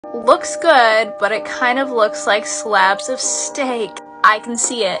Looks good, but it kind of looks like slabs of steak. I can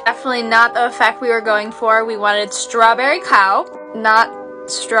see it. Definitely not the effect we were going for. We wanted strawberry cow, not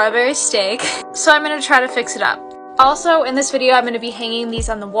strawberry steak. So I'm gonna try to fix it up. Also, in this video, I'm gonna be hanging these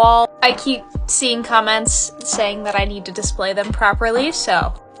on the wall. I keep seeing comments saying that I need to display them properly,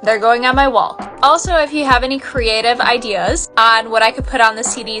 so they're going on my wall. Also, if you have any creative ideas on what I could put on the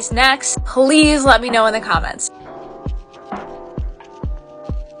CDs next, please let me know in the comments.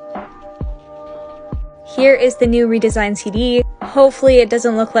 Here is the new redesigned CD. Hopefully it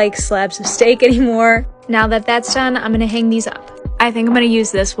doesn't look like slabs of steak anymore. Now that that's done, I'm gonna hang these up. I think I'm gonna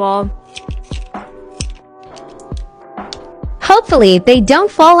use this wall. Hopefully they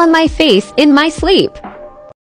don't fall on my face in my sleep.